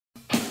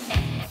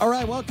All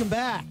right, welcome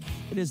back.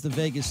 It is the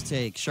Vegas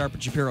Take. Sharp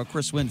and Shapiro,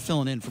 Chris Wynn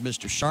filling in for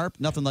Mr. Sharp.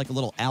 Nothing like a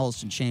little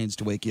Alice in Chains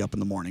to wake you up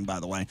in the morning, by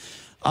the way.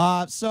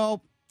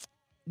 So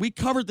we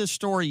covered this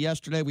story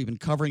yesterday. We've been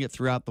covering it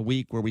throughout the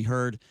week where we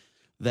heard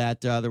that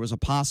there was a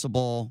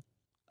possible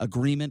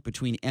agreement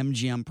between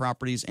MGM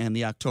Properties and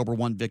the October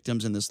 1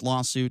 victims in this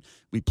lawsuit.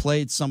 We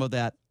played some of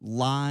that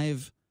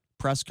live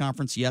press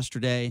conference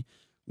yesterday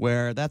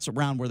where that's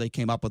around where they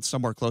came up with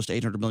somewhere close to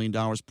 $800 million.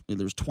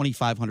 There's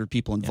 2,500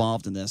 people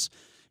involved in this.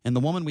 And the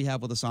woman we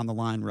have with us on the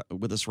line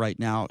with us right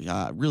now,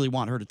 really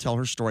want her to tell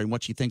her story and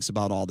what she thinks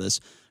about all this.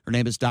 Her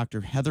name is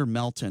Dr. Heather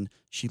Melton.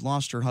 She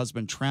lost her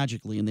husband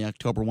tragically in the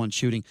October 1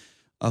 shooting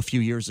a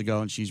few years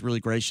ago, and she's really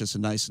gracious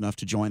and nice enough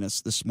to join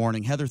us this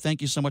morning. Heather,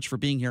 thank you so much for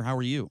being here. How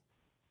are you?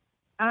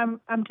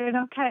 I'm doing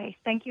okay.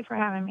 Thank you for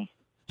having me.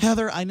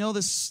 Heather, I know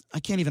this, I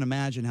can't even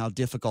imagine how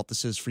difficult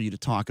this is for you to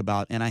talk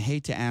about, and I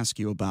hate to ask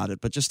you about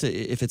it, but just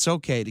if it's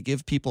okay to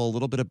give people a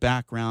little bit of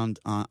background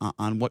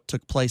on what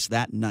took place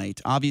that night.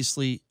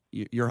 Obviously,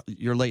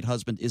 your late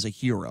husband is a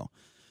hero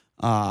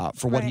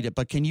for what he did,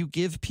 but can you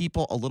give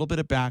people a little bit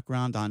of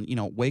background on,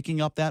 waking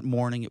up that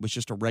morning, it was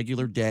just a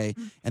regular day,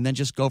 and then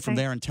just go from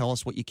there and tell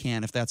us what you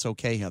can, if that's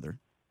okay, Heather.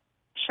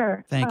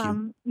 Sure. Thank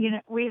you.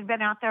 We've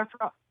been out there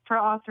for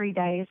all 3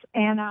 days,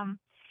 and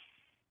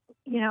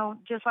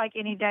just like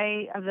any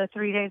day of the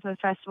 3 days of the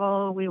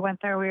festival, we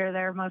went there. We were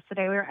there most of the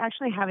day. We were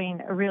actually having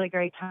a really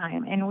great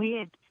time, and we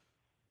had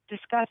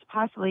discussed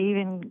possibly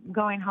even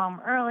going home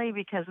early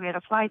because we had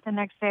a flight the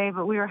next day,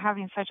 but we were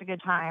having such a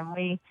good time.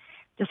 We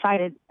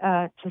decided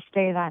to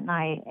stay that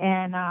night.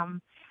 And,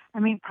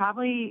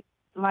 probably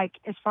like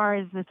as far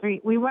as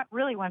we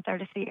really went there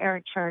to see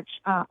Eric Church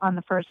on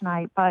the first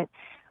night, but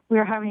we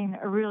were having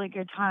a really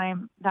good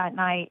time that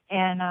night.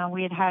 And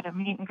we had a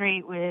meet and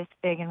greet with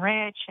Big and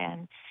Rich,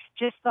 and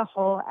just the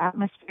whole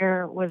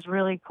atmosphere was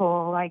really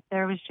cool. Like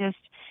there was just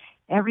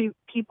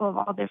people of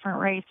all different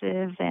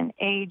races and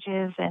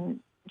ages and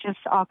just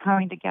all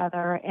coming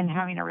together and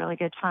having a really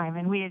good time.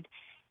 And we had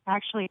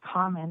actually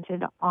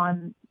commented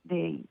on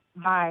the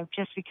vibe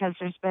just because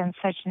there's been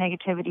such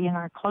negativity in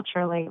our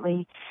culture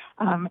lately.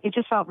 It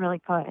just felt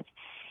really good.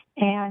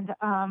 And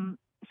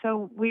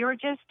so we were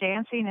just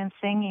dancing and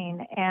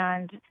singing,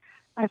 and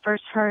I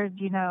first heard,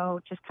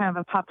 just kind of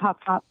a pop,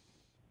 pop, pop.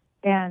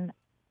 And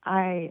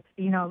I,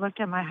 looked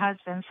at my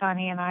husband,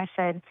 Sonny, and I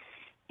said,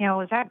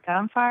 was that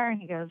gunfire?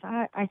 And he goes,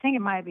 I think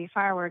it might be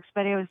fireworks,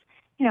 but it was,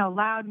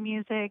 loud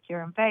music.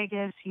 You're in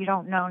Vegas. You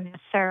don't know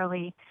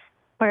necessarily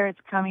where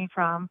it's coming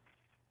from.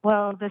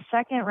 Well, the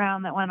second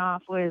round that went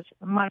off was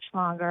much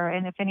longer,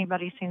 and if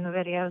anybody's seen the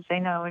videos,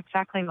 they know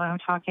exactly what I'm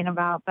talking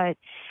about. But,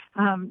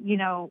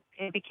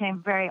 it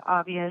became very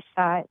obvious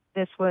that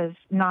this was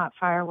not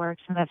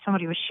fireworks and that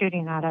somebody was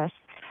shooting at us.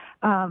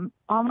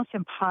 Almost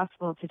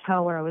impossible to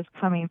tell where it was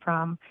coming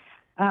from.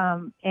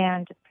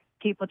 And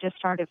people just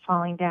started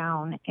falling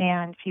down,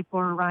 and people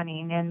were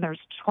running, and there's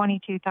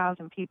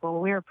 22,000 people.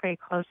 We were pretty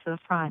close to the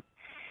front.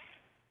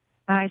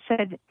 And I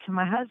said to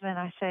my husband,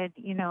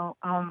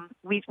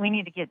 we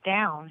need to get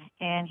down.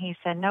 And he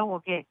said, no,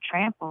 we'll get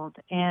trampled.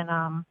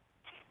 And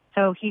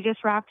so he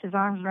just wrapped his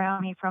arms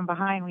around me from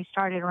behind. We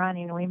started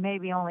running, and we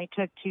maybe only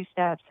took 2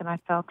 steps, and I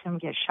felt him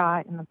get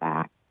shot in the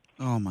back.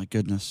 Oh, my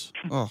goodness.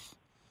 Yeah,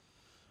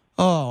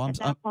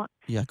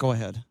 go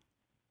ahead.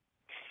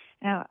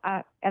 Now,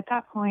 at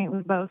that point, we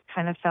both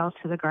kind of fell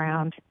to the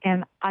ground,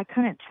 and I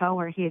couldn't tell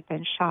where he had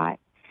been shot,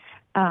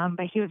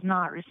 but he was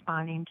not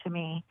responding to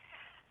me.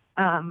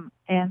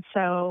 And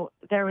so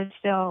there was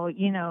still,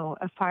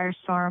 a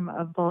firestorm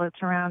of bullets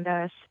around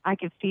us. I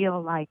could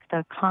feel like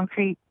the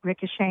concrete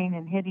ricocheting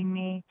and hitting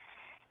me.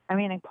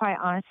 And quite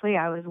honestly,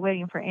 I was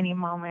waiting for any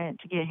moment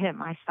to get hit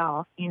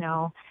myself,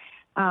 and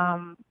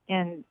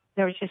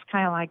there was just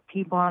kind of like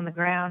people on the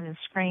ground and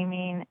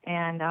screaming.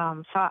 And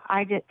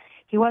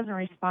he wasn't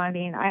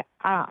responding. I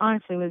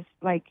honestly was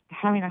like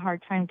having a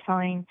hard time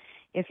telling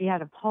if he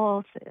had a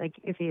pulse, like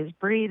if he was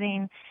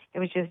breathing. It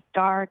was just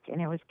dark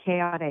and it was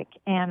chaotic.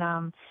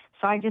 And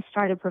so I just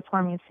started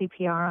performing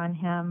CPR on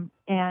him,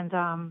 and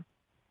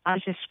I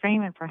was just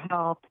screaming for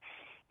help.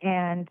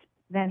 And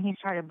then he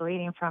started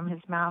bleeding from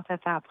his mouth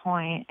at that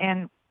point.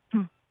 And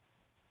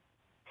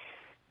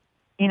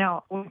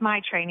with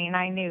my training,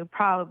 I knew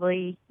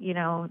probably,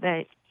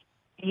 that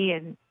he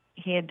had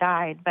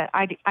died, but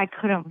I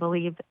couldn't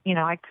believe,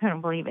 I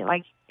couldn't believe it.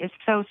 Like, it's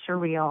so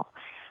surreal.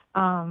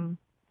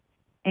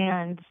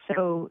 And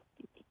so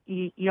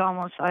you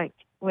almost like,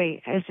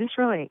 wait, is this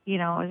really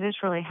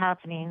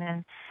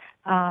happening?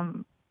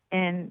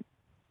 And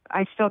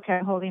I still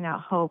kept holding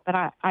out hope, but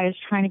I was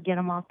trying to get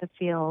him off the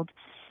field.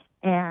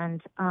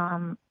 And,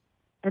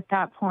 at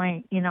that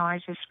point, I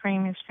was just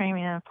screaming,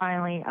 and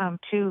finally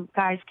 2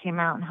 guys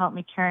came out and helped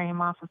me carry him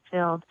off the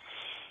field,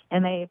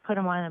 and they put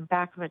him on the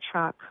back of a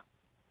truck.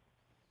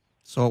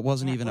 So it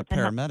wasn't even a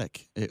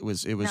paramedic. It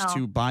was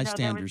 2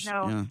 bystanders.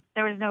 There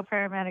was no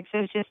paramedics. It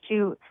was just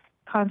 2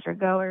 concert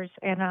goers,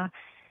 and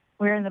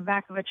we were in the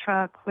back of a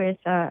truck with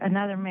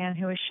another man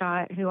who was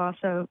shot, who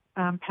also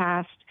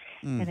passed,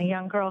 and a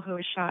young girl who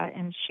was shot,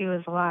 and she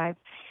was alive.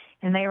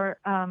 And they were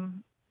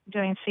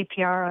doing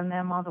CPR on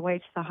them all the way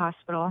to the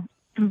hospital.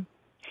 Oh,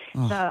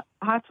 The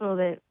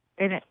hospital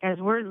as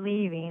we're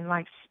leaving,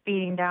 like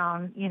speeding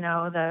down,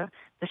 the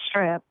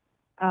strip,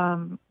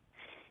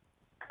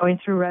 going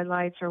through red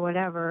lights or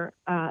whatever,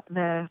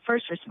 the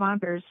first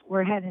responders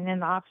were heading in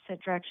the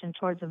opposite direction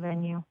towards the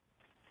venue.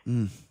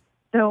 mm,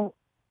 So,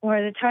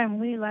 by the time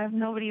we left,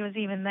 nobody was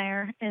even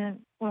there.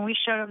 And when we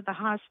showed up at the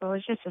hospital, it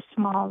was just a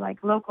small,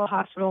 local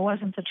hospital. It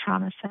wasn't the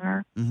trauma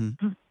center.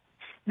 mm-hmm.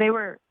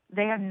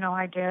 They had no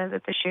idea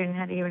that the shooting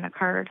had even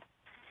occurred.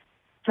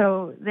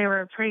 So they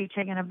were pretty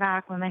taken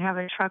aback when they have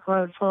a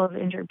truckload full of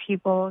injured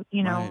people,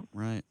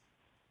 Right.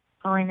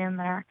 going in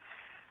there.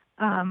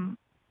 And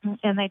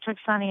they took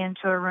Sonny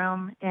into a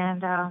room,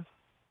 and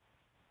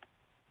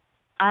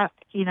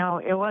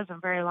it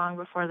wasn't very long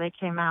before they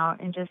came out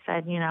and just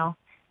said,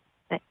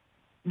 that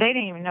they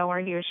didn't even know where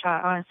he was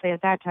shot, honestly,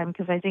 at that time,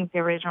 because I think the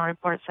original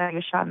report said he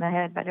was shot in the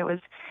head, but it was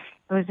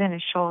in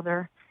his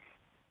shoulder.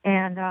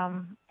 And,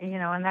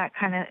 and that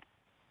kind of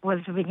was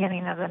the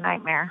beginning of the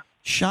nightmare.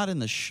 Shot in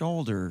the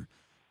shoulder.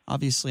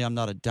 Obviously, I'm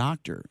not a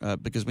doctor,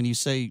 because when you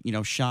say,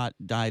 shot,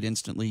 died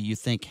instantly, you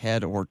think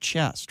head or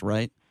chest,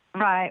 right?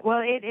 Right.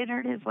 Well, it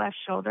entered his left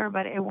shoulder,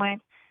 but it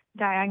went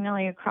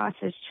diagonally across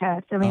his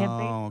chest. I mean, it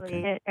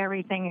basically hit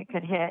everything it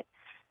could hit.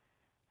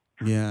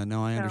 Yeah,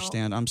 no, I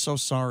understand. I'm so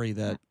sorry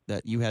that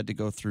you had to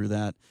go through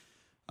that.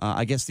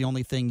 I guess the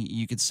only thing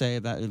you could say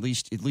about at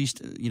least in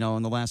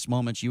the last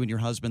moments, you and your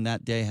husband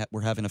that day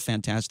were having a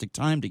fantastic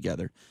time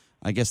together.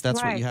 I guess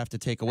that's what you have to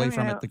take away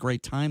from it, the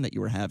great time that you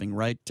were having,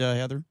 right,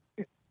 Heather?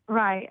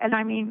 Right. And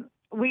I mean,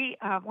 we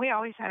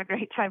always had a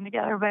great time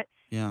together, but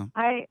yeah.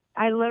 I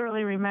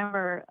literally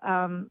remember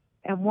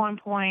at one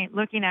point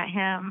looking at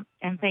him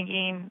and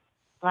thinking,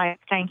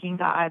 thanking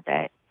God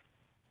that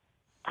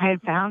I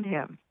had found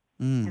him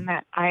and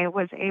that I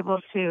was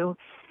able to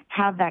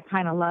have that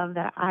kind of love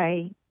that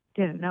I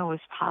didn't know was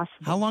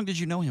possible. How long did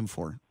you know him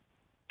for?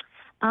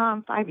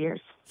 5 years.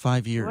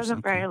 5 years. It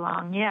wasn't very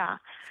long, yeah.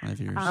 5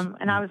 years.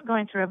 And I was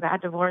going through a bad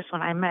divorce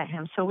when I met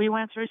him. So we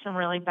went through some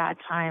really bad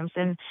times.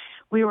 And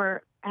we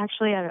were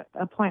actually at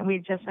a point,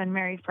 we'd just been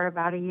married for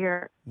about a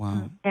year.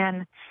 Wow.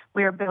 And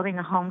we were building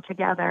a home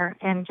together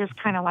and just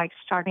kind of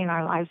starting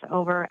our lives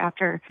over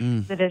after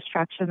the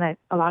destruction that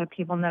a lot of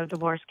people know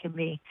divorce can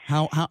be.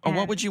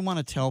 What would you want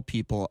to tell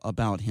people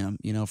about him,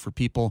 for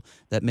people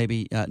that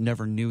maybe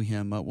never knew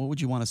him? What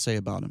would you want to say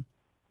about him?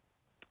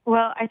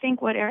 Well, I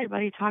think what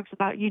everybody talks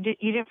about, you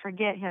didn't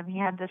forget him. He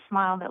had this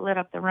smile that lit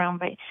up the room,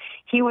 but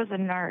he was a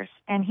nurse,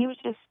 and he was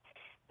just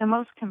the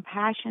most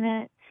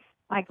compassionate,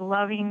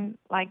 loving,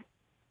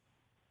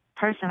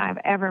 person I've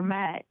ever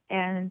met,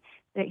 and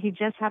that he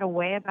just had a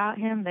way about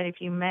him that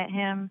if you met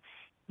him,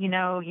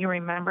 you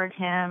remembered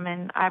him.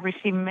 And I've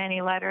received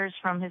many letters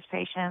from his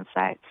patients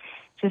that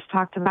just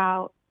talked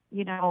about,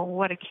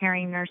 what a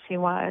caring nurse he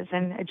was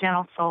and a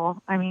gentle soul.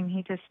 I mean,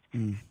 he just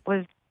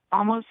was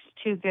almost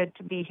too good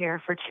to be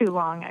here for too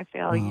long, I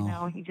feel.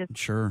 He just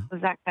was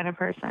that kind of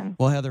person.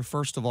 Well, Heather,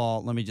 first of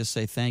all, let me just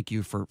say thank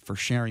you for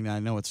sharing that. I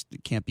know it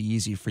can't be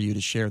easy for you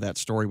to share that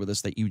story with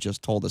us that you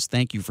just told us.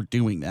 Thank you for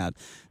doing that.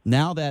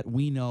 Now that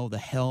we know the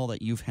hell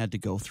that you've had to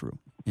go through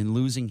in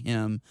losing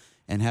him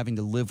and having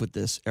to live with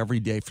this every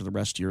day for the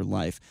rest of your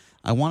life,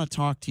 I want to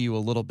talk to you a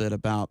little bit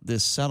about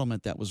this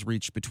settlement that was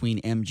reached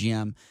between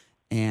MGM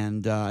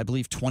and I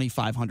believe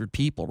 2,500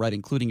 people, right,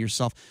 including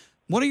yourself.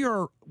 What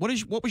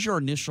was your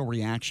initial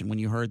reaction when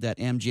you heard that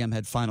MGM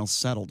had finally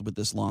settled with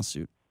this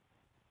lawsuit?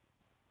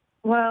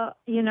 Well,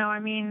 I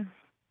mean,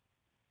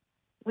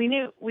 we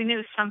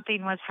knew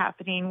something was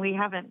happening. We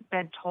haven't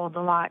been told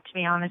a lot, to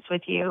be honest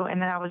with you,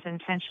 and that was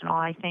intentional,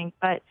 I think.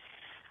 But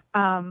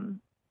I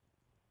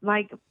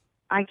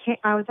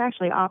was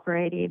actually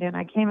operating, and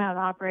I came out of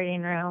the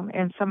operating room,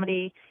 and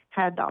somebody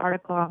had the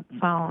article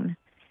on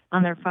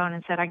their phone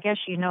and said, "I guess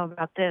you know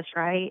about this,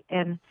 right?"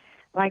 And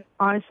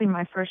honestly,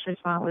 my first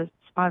response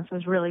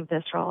was really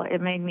visceral. It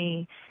made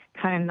me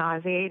kind of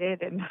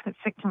nauseated and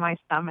sick to my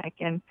stomach.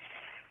 And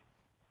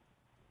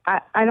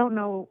I don't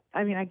know.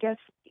 I mean, I guess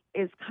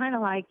it's kind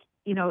of a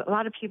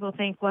lot of people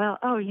think, well,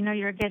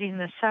 you're getting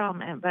the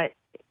settlement, but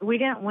we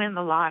didn't win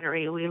the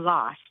lottery. We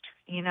lost,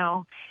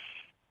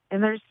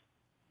 And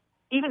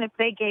even if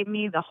they gave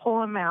me the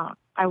whole amount,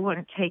 I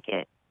wouldn't take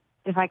it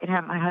if I could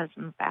have my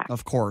husband back.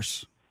 Of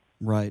course.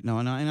 Right. No,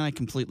 and I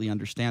completely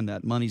understand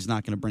that. Money's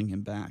not going to bring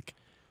him back.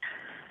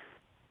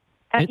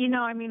 I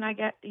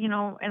get,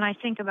 and I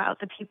think about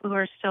the people who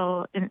are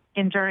still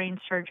enduring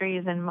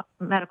surgeries and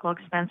medical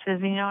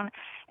expenses, and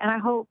I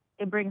hope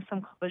it brings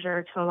some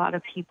closure to a lot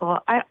of people.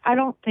 I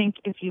don't think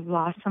if you've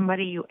lost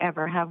somebody, you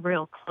ever have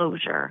real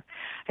closure.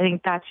 I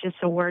think that's just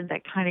a word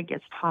that kind of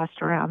gets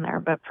tossed around there.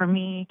 But for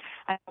me,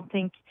 I don't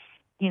think,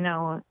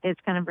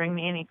 it's going to bring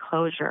me any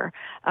closure.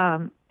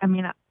 I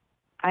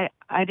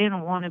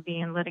didn't want to be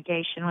in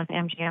litigation with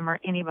MGM or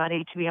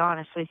anybody, to be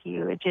honest with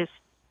you.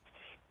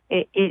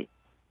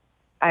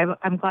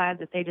 I'm glad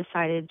that they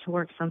decided to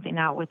work something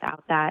out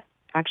without that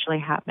actually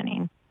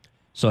happening.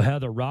 So,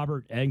 Heather,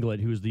 Robert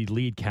Englund, who's the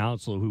lead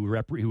counsel, who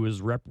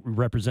was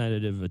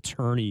representative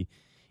attorney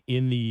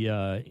in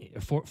the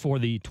for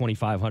the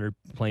 2,500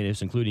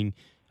 plaintiffs, including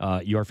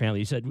your family.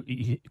 He said,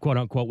 quote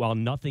unquote, while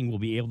nothing will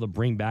be able to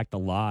bring back the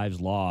lives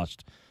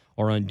lost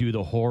or undo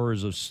the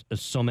horrors of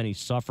so many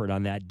suffered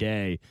on that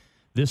day,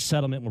 this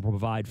settlement will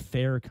provide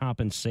fair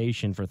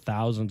compensation for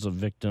thousands of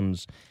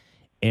victims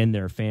and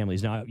their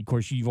families. Now, of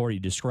course, you've already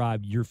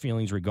described your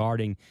feelings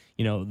regarding,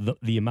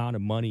 the amount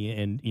of money,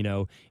 and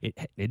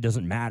it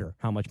doesn't matter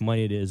how much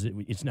money it is.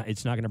 It's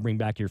not going to bring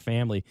back your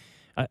family.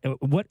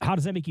 How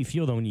does that make you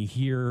feel though when you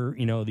hear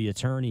the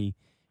attorney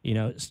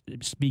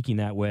speaking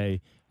that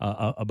way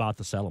about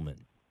the settlement?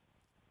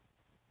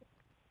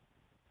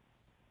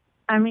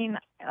 I mean,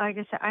 like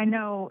I said, I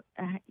know,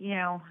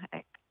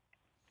 I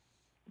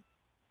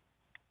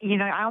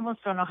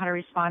almost don't know how to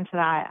respond to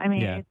that. I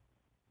mean, Yeah.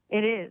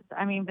 it is.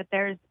 I mean, but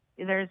there's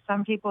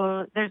some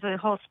people, there's a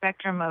whole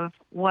spectrum of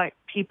what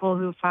people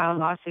who file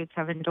lawsuits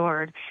have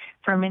endured,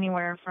 from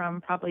anywhere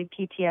from probably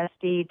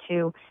PTSD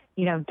to,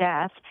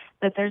 death.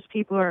 But there's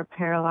people who are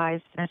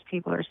paralyzed, and there's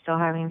people who are still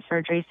having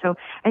surgery. So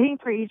I think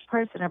for each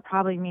person, it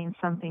probably means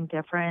something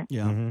different.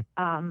 Yeah.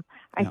 Mm-hmm.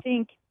 I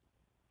think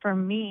for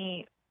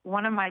me,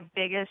 one of my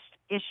biggest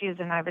issues,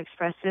 and I've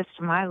expressed this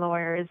to my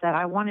lawyer, is that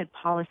I wanted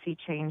policy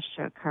change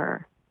to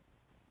occur.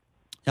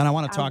 And I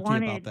want to talk to you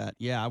about that.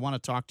 Yeah, I want to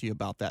talk to you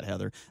about that,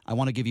 Heather. I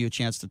want to give you a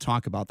chance to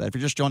talk about that. If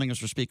you're just joining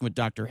us, we're speaking with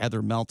Dr.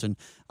 Heather Melton.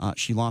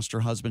 She lost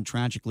her husband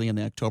tragically in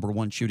the October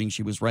 1 shooting.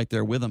 She was right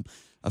there with him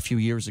a few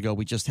years ago.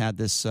 We just had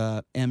this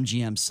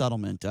MGM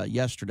settlement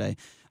yesterday.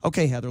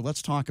 Okay, Heather,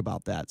 let's talk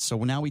about that. So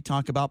now we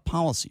talk about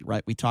policy,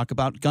 right? We talk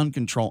about gun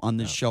control on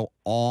this show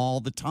all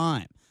the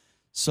time.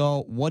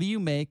 So what do you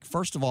make,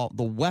 first of all,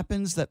 the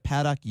weapons that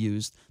Paddock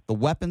used, the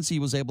weapons he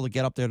was able to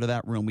get up there to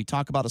that room? We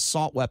talk about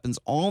assault weapons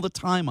all the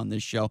time on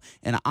this show,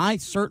 and I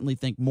certainly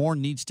think more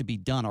needs to be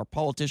done. Our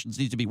politicians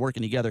need to be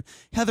working together.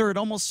 Heather, it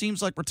almost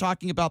seems like we're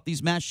talking about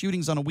these mass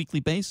shootings on a weekly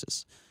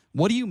basis.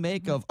 What do you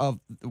make of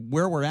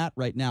where we're at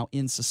right now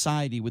in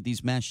society with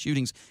these mass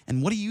shootings,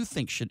 and what do you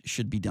think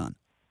should be done?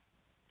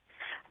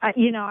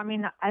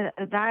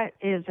 That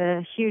is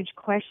a huge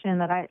question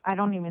that I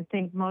don't even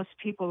think most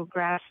people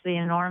grasp the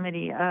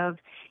enormity of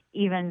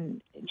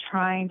even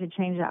trying to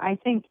change it.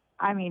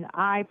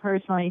 I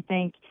personally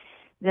think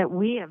that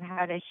we have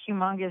had a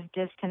humongous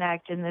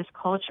disconnect in this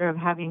culture of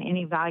having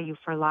any value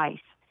for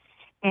life.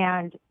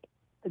 And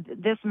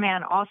this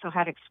man also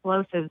had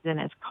explosives in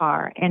his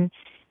car. And,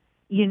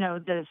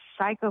 the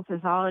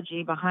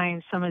psychopathology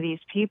behind some of these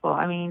people,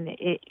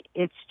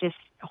 it's just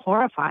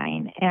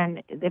horrifying.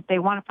 And if they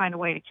want to find a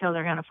way to kill,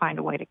 they're going to find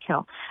a way to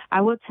kill.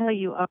 I will tell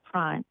you up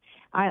front,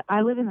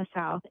 I live in the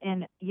South,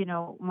 and,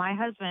 my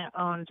husband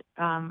owned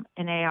an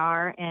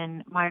AR,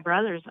 and my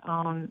brothers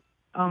own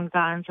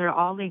guns. They're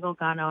all legal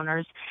gun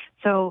owners.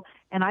 So,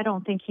 and I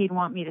don't think he'd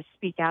want me to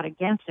speak out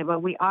against it,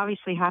 but we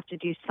obviously have to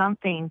do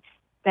something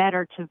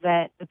better to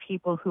vet the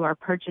people who are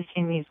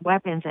purchasing these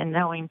weapons and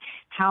knowing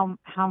how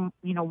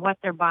what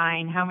they're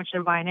buying, how much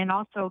they're buying, and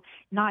also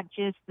not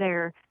just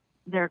their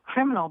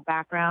criminal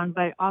background,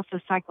 but also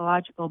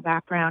psychological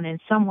background in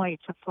some way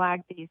to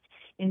flag these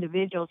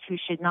individuals who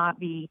should not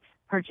be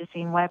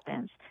purchasing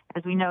weapons.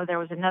 As we know, there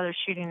was another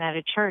shooting at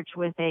a church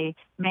with a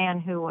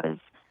man who was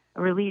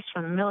released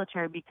from the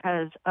military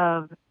because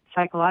of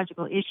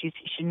psychological issues.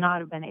 He should not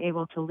have been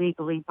able to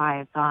legally buy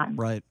a gun.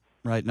 Right.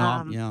 No,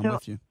 I'm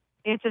with you.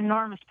 It's an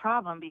enormous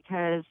problem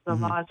because the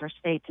laws are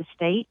state to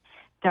state.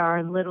 There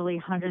are literally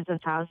hundreds of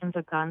thousands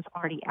of guns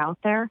already out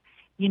there,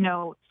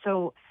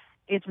 so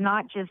it's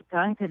not just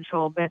gun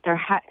control, but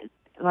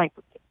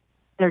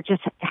there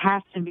just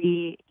has to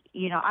be,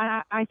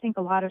 I think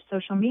a lot of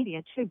social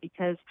media too,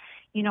 because,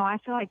 I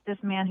feel like this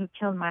man who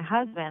killed my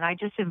husband, I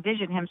just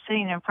envisioned him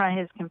sitting in front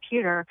of his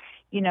computer,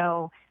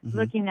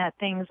 looking at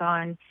things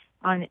on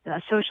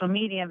social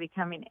media,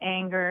 becoming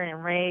anger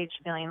and rage,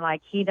 feeling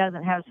like he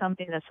doesn't have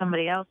something that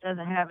somebody else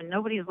doesn't have, and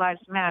nobody's lives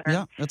matter.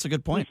 Yeah, that's a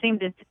good point. We seem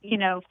to,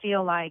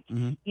 feel like,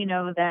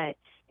 that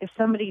if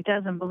somebody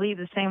doesn't believe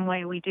the same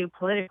way we do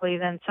politically,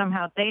 then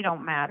somehow they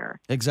don't matter.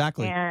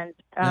 Exactly. And,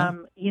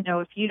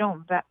 if you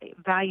don't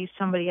value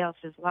somebody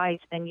else's life,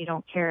 then you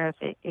don't care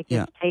if it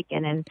gets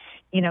taken. And,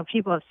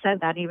 people have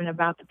said that even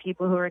about the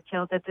people who were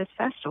killed at this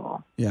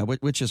festival. Yeah,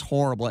 which is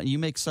horrible. And you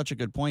make such a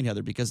good point,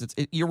 Heather, because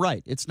you're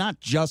right. It's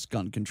not just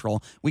gun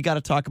control. We got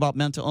to talk about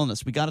mental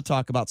illness. We got to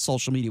talk about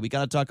social media. We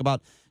got to talk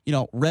about,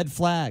 red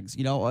flags.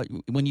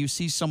 When you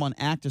see someone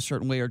act a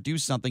certain way or do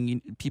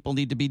something, people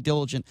need to be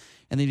diligent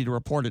and they need to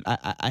report it.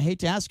 I hate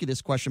to ask you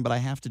this question, but I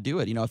have to do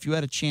it. If you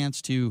had a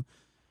chance to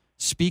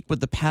speak with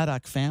the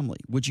Paddock family,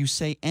 would you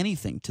say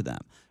anything to them?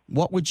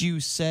 What would you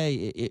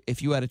say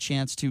if you had a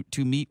chance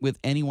to meet with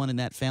anyone in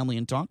that family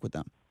and talk with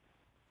them?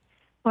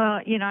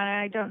 Well,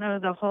 I don't know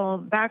the whole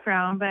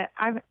background, but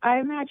I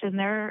imagine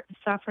they're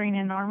suffering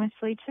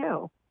enormously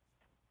too.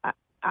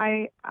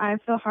 I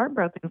feel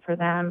heartbroken for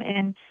them.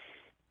 And,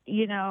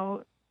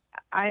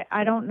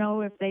 I don't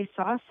know if they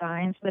saw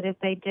signs, but if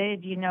they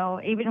did,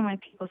 even when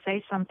people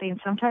say something,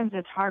 sometimes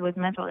it's hard with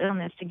mental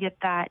illness to get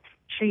that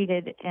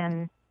treated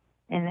and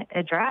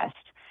addressed.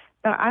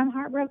 So I'm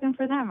heartbroken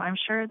for them. I'm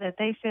sure that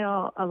they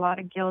feel a lot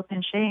of guilt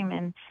and shame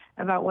and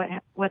about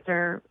what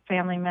their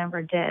family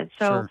member did.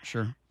 So,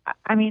 Sure.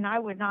 I mean, I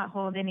would not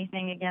hold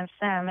anything against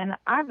them. And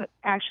I've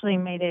actually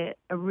made it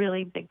a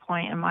really big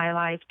point in my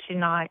life to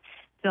not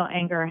feel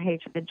anger or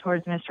hatred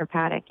towards Mr.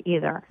 Paddock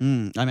either. I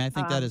mean, I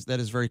think that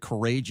is very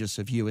courageous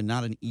of you and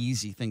not an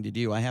easy thing to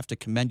do. I have to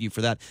commend you for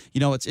that. You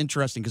know, it's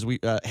interesting because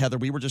Heather,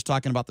 we were just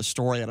talking about the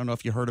story. I don't know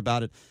if you heard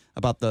about it,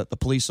 about the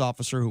police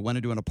officer who went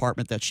into an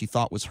apartment that she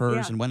thought was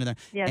hers and went in there.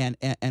 Yes.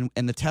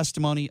 And the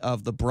testimony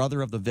of the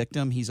brother of the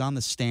victim, he's on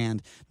the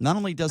stand. Not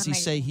only does he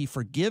say he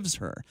forgives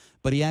her,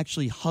 but he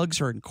actually hugs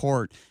her in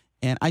court.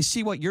 And I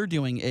see what you're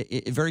doing,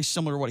 very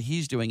similar to what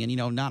he's doing,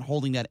 and, not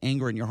holding that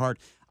anger in your heart.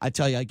 I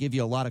tell you, I give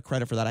you a lot of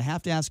credit for that. I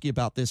have to ask you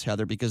about this,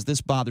 Heather, because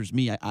this bothers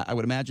me. I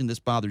would imagine this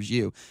bothers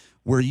you.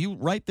 Were you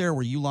right there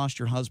where you lost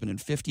your husband and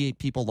 58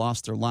 people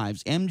lost their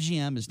lives?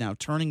 MGM is now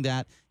turning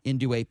that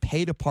into a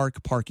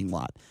pay-to-park parking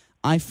lot.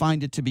 I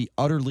find it to be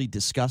utterly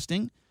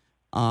disgusting.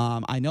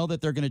 I know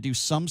that they're going to do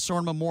some sort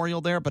of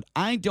memorial there, but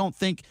I don't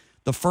think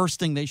the first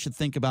thing they should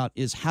think about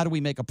is how do we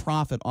make a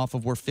profit off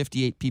of where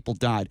 58 people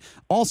died.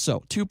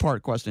 Also,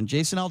 two-part question,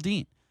 Jason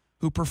Aldean,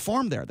 who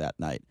performed there that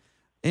night.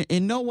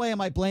 In no way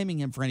am I blaming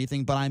him for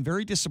anything, but I'm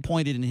very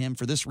disappointed in him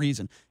for this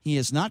reason. He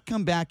has not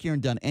come back here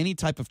and done any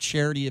type of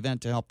charity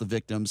event to help the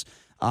victims,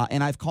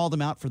 and I've called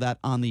him out for that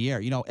on the air.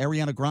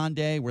 Ariana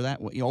Grande, where that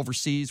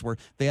overseas, where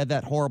they had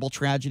that horrible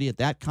tragedy at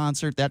that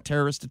concert, that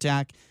terrorist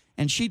attack,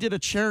 and she did a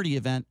charity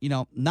event,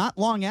 not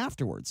long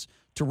afterwards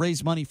to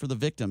raise money for the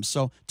victims.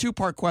 So,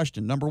 two-part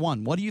question. Number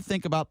one, what do you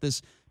think about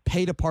this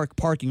pay-to-park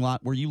parking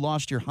lot where you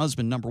lost your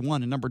husband, number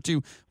one? And number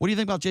two, what do you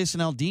think about Jason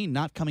Aldean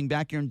not coming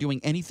back here and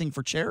doing anything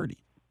for charity?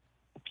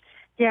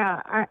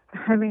 Yeah,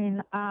 I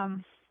mean, I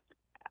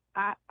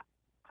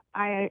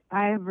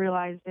have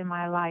realized in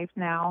my life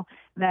now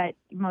that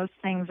most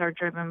things are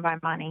driven by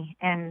money,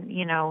 and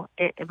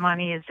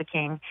money is the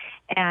king.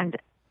 And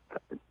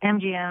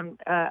MGM,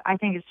 I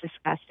think it's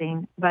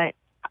disgusting, but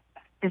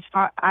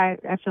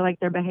I feel like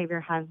their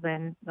behavior has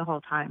been the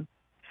whole time.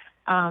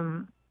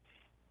 I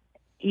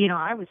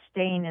was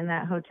staying in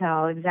that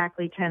hotel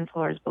exactly 10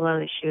 floors below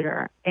the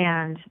shooter,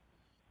 and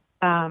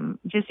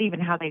just even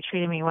how they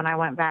treated me when I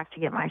went back to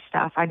get my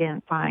stuff, I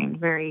didn't find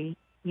very,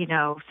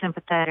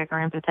 sympathetic or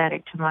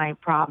empathetic to my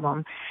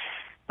problem.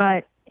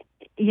 But,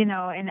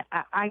 and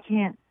I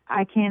can't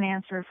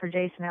answer for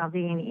Jason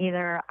Aldean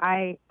either.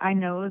 I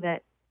know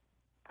that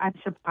I'm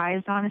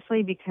surprised,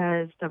 honestly,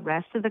 because the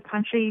rest of the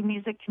country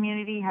music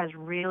community has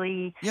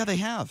really... Yeah, they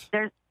have.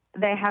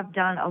 They have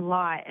done a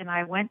lot, and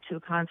I went to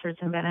concerts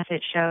and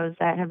benefit shows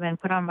that have been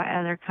put on by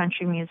other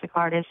country music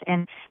artists,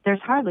 and there's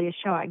hardly a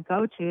show I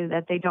go to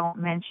that they don't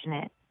mention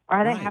it,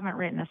 or they haven't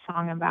written a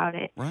song about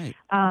it. Right.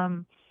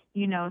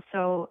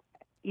 So,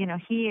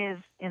 he is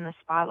in the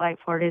spotlight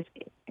for it,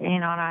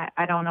 and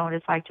I don't know what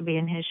it's like to be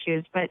in his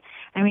shoes, but,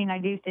 I mean, I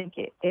do think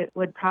it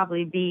would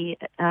probably be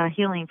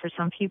healing for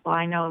some people.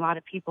 I know a lot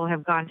of people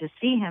have gone to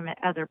see him at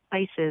other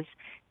places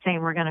saying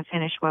we're going to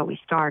finish what we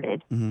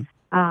started.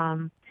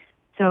 Mm-hmm.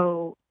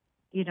 So,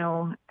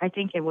 I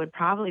think it would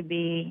probably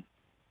be,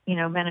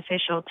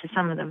 beneficial to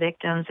some of the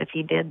victims if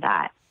he did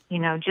that,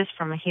 just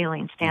from a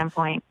healing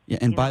standpoint. Yeah,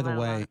 and by the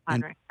way,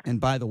 and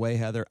by the way,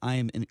 Heather, I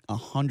am in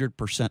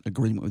 100%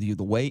 agreement with you.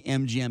 The way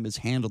MGM has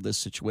handled this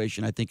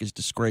situation, I think, is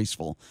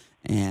disgraceful.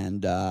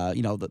 And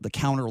the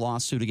counter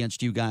lawsuit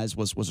against you guys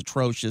was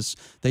atrocious.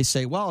 They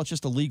say, well, it's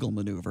just a legal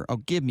maneuver. Oh,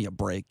 give me a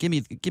break. Give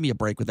me a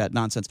break with that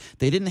nonsense.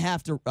 They didn't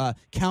have to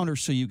counter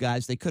sue you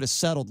guys. They could have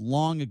settled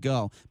long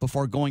ago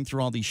before going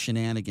through all these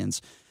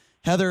shenanigans.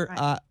 Heather,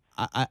 right.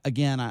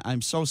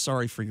 I'm so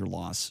sorry for your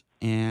loss.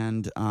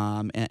 And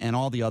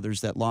all the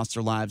others that lost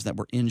their lives, that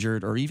were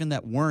injured, or even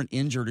that weren't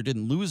injured or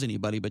didn't lose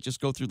anybody, but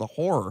just go through the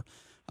horror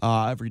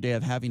every day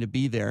of having to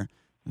be there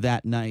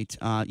that night.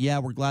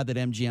 We're glad that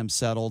MGM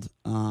settled,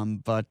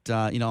 but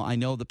I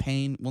know the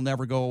pain will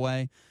never go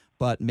away.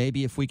 But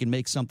maybe if we can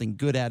make something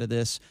good out of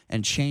this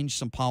and change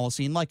some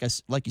policy, and like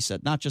you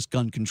said, not just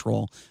gun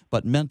control,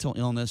 but mental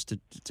illness,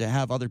 to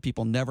have other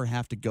people never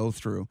have to go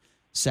through,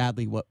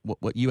 sadly,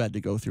 what you had to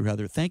go through,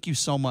 Heather. Thank you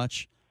so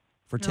much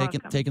for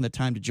taking the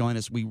time to join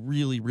us. We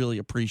really, really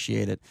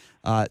appreciate it.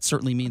 It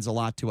certainly means a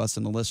lot to us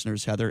and the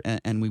listeners, Heather,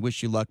 and we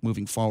wish you luck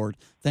moving forward.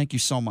 Thank you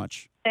so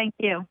much. Thank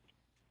you.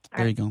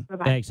 There you go.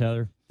 Bye-bye. Thanks,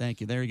 Heather.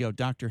 Thank you. There you go.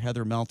 Dr.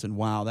 Heather Melton.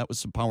 Wow, that was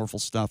some powerful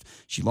stuff.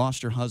 She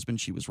lost her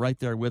husband. She was right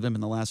there with him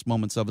in the last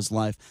moments of his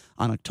life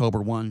on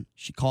October 1.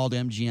 She called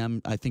MGM.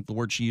 I think the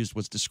word she used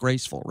was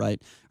disgraceful,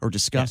 right? Or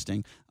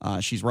disgusting. Yeah.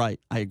 She's right.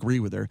 I agree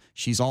with her.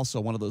 She's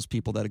also one of those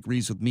people that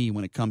agrees with me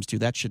when it comes to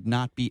that should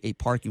not be a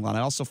parking lot.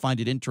 I also find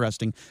it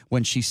interesting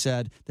when she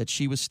said that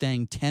she was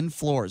staying 10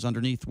 floors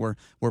underneath where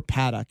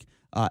Paddock,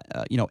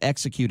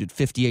 executed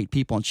 58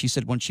 people. And she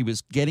said when she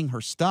was getting her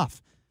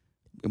stuff,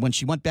 when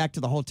she went back to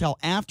the hotel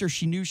after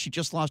she knew she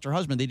just lost her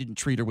husband, they didn't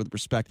treat her with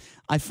respect.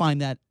 I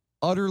find that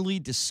utterly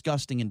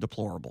disgusting and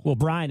deplorable. Well,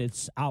 Brian,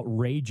 it's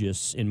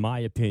outrageous, in my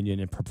opinion,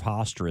 and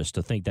preposterous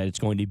to think that it's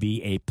going to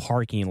be a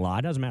parking lot.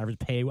 It doesn't matter if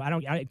it's pay. I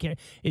don't care.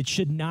 It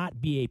should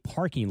not be a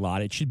parking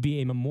lot. It should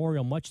be a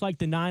memorial, much like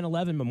the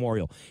 9/11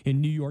 memorial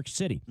in New York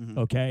City. Mm-hmm.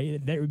 Okay,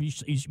 there would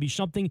be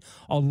something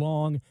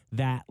along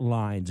that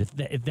lines.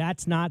 If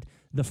that's not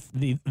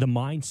the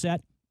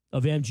mindset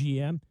of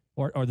MGM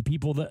or the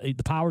people, the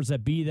powers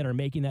that be that are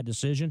making that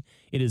decision,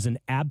 it is an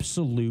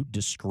absolute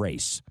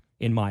disgrace,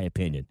 in my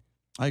opinion.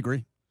 I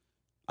agree.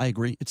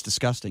 It's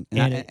disgusting.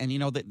 And you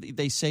know,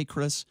 they say,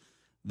 Chris,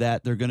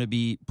 that they're going to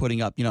be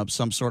putting up, you know,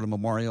 some sort of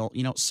memorial.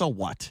 You know, so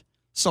what?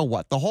 So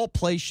what? The whole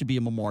place should be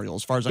a memorial,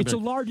 as far as I'm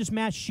concerned. It's the largest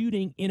mass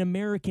shooting in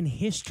American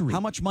history. How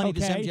much money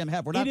does MGM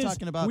have? We're not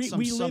talking about we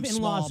live in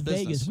small Las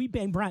business.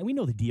 Vegas. Brian, we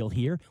know the deal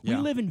here. Yeah.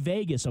 We live in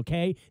Vegas,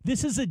 okay?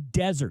 This is a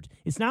desert.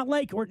 It's not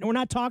like we're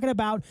not talking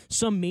about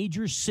some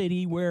major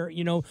city where,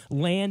 you know,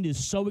 land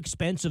is so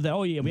expensive that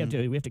we have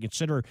to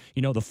consider,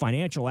 you know, the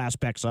financial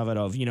aspects of it,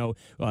 of, you know,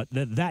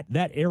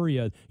 that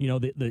area, you know,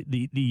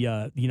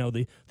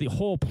 the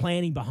whole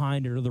planning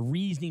behind it or the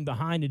reasoning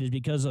behind it is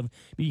because of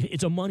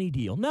it's a money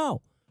deal.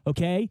 No.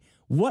 Okay,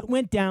 what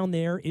went down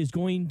there is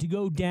going to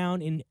go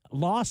down in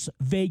Las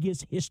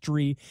Vegas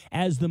history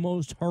as the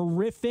most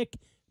horrific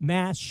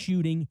mass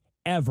shooting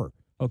ever.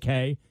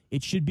 Okay,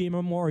 it should be a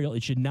memorial.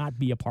 It should not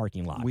be a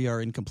parking lot. We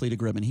are in complete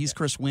agreement. He's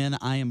Chris Wynn.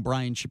 I am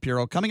Brian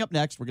Shapiro. Coming up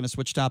next, we're going to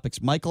switch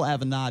topics. Michael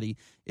Avenatti.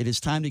 It is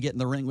time to get in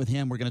the ring with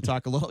him. We're going to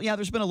talk a little. Yeah,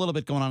 there's been a little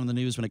bit going on in the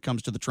news when it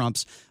comes to the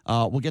Trumps.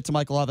 We'll get to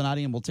Michael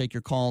Avenatti, and we'll take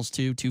your calls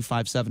too,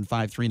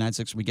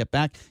 257-5396 when we get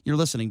back. You're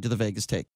listening to The Vegas Take.